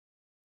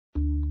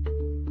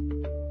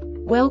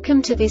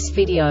Welcome to this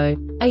video.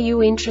 Are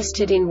you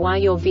interested in why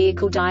your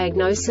vehicle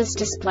diagnosis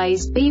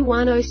displays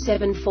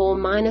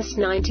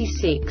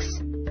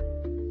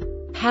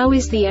B1074-96? How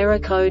is the error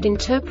code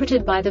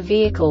interpreted by the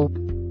vehicle?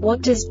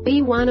 What does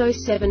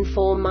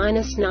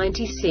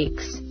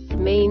B1074-96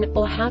 mean,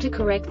 or how to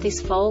correct this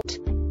fault?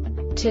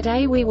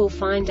 Today we will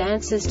find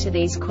answers to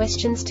these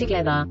questions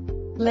together.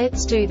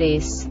 Let's do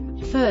this.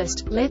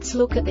 First, let's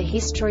look at the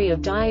history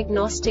of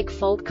diagnostic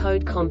fault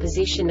code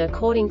composition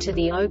according to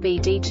the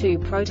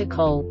OBD2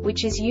 protocol,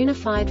 which is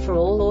unified for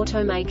all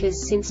automakers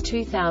since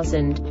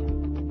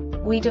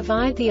 2000. We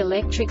divide the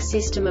electric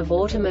system of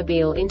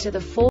automobile into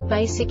the four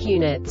basic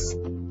units: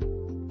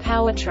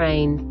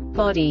 powertrain,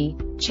 body,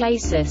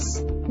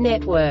 chassis,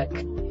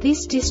 network.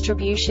 This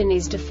distribution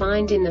is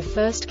defined in the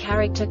first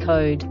character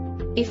code.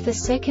 If the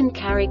second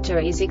character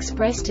is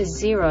expressed as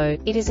 0,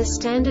 it is a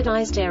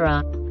standardized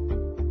error.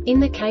 In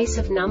the case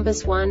of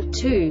numbers 1,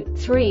 2,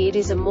 3, it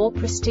is a more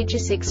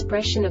prestigious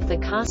expression of the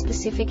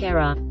car-specific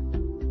error.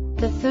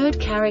 The third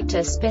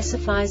character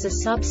specifies a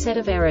subset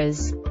of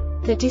errors.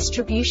 The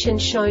distribution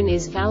shown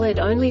is valid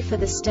only for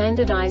the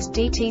standardized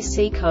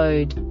DTC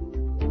code.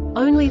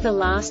 Only the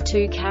last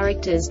two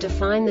characters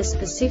define the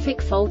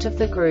specific fault of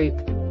the group.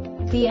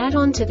 The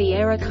add-on to the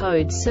error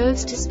code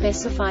serves to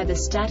specify the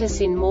status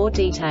in more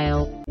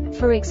detail.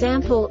 For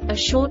example, a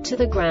short to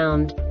the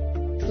ground.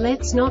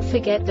 Let's not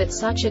forget that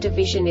such a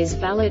division is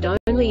valid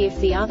only if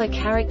the other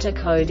character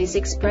code is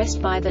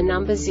expressed by the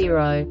number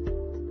 0.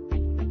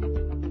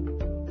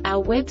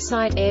 Our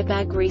website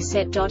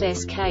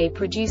airbagreset.sk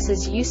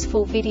produces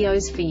useful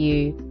videos for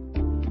you.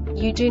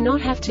 You do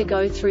not have to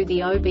go through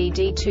the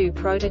OBD2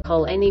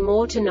 protocol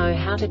anymore to know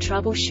how to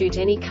troubleshoot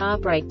any car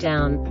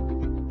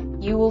breakdown.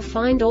 You will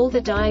find all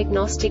the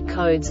diagnostic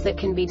codes that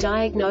can be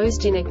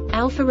diagnosed in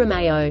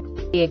Alfa-Romeo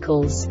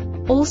vehicles.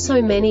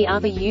 Also many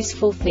other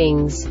useful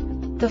things.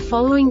 The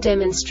following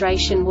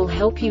demonstration will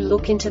help you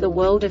look into the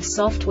world of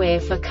software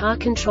for car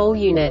control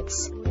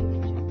units.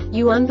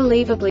 You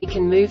unbelievably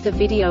can move the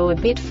video a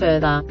bit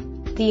further.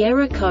 The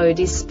error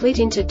code is split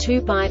into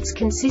 2 bytes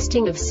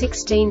consisting of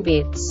 16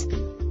 bits.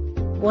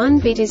 1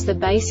 bit is the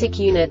basic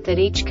unit that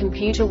each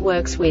computer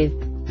works with.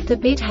 The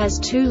bit has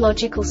 2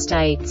 logical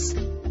states: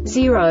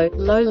 0,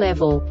 low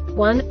level,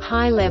 1,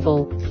 high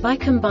level. By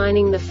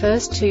combining the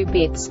first 2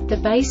 bits, the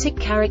basic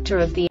character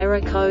of the error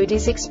code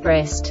is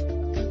expressed.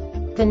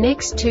 The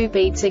next 2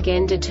 beats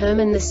again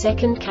determine the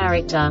second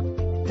character.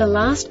 The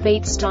last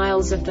beat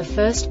styles of the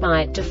first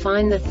byte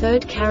define the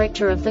third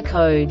character of the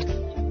code.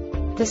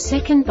 The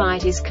second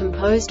byte is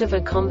composed of a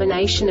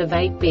combination of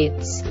 8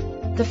 bits.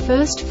 The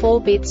first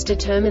 4 bits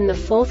determine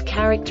the fourth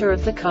character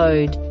of the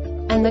code.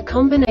 And the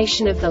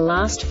combination of the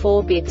last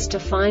 4 bits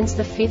defines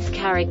the fifth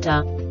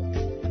character.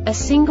 A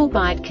single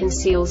byte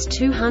conceals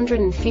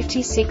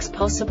 256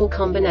 possible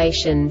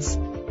combinations.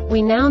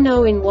 We now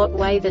know in what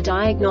way the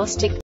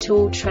diagnostic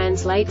tool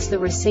translates the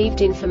received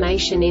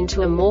information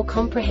into a more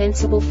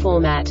comprehensible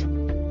format.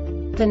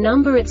 The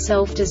number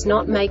itself does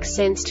not make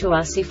sense to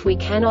us if we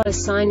cannot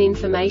assign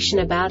information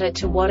about it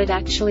to what it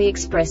actually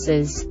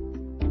expresses.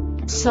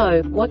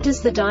 So, what does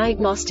the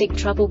diagnostic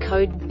trouble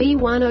code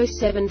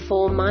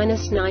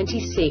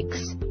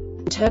B1074-96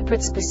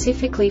 interpret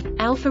specifically for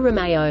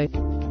Alfa-Romeo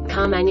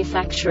car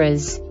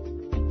manufacturers?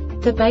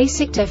 The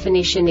basic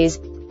definition is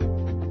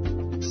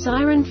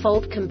Siren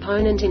fault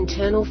component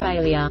internal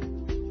failure.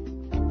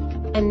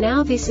 And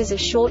now this is a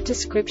short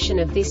description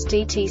of this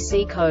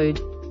DTC code.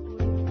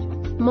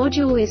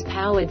 Module is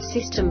powered.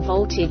 System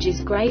voltage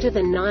is greater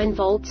than 9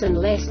 volts and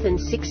less than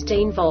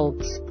 16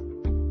 volts.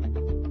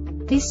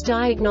 This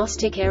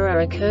diagnostic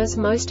error occurs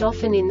most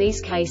often in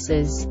these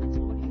cases.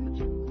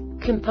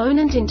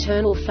 Component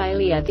internal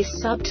failure.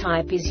 This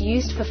subtype is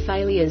used for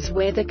failures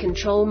where the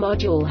control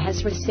module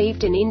has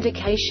received an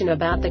indication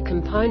about the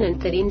component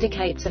that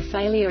indicates a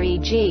failure,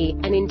 e.g.,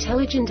 an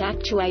intelligent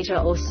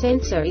actuator or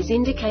sensor is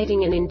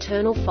indicating an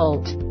internal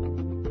fault.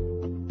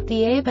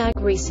 The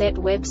Airbag Reset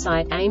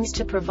website aims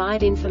to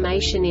provide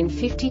information in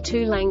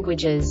 52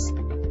 languages.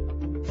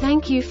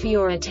 Thank you for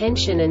your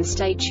attention and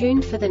stay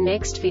tuned for the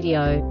next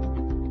video.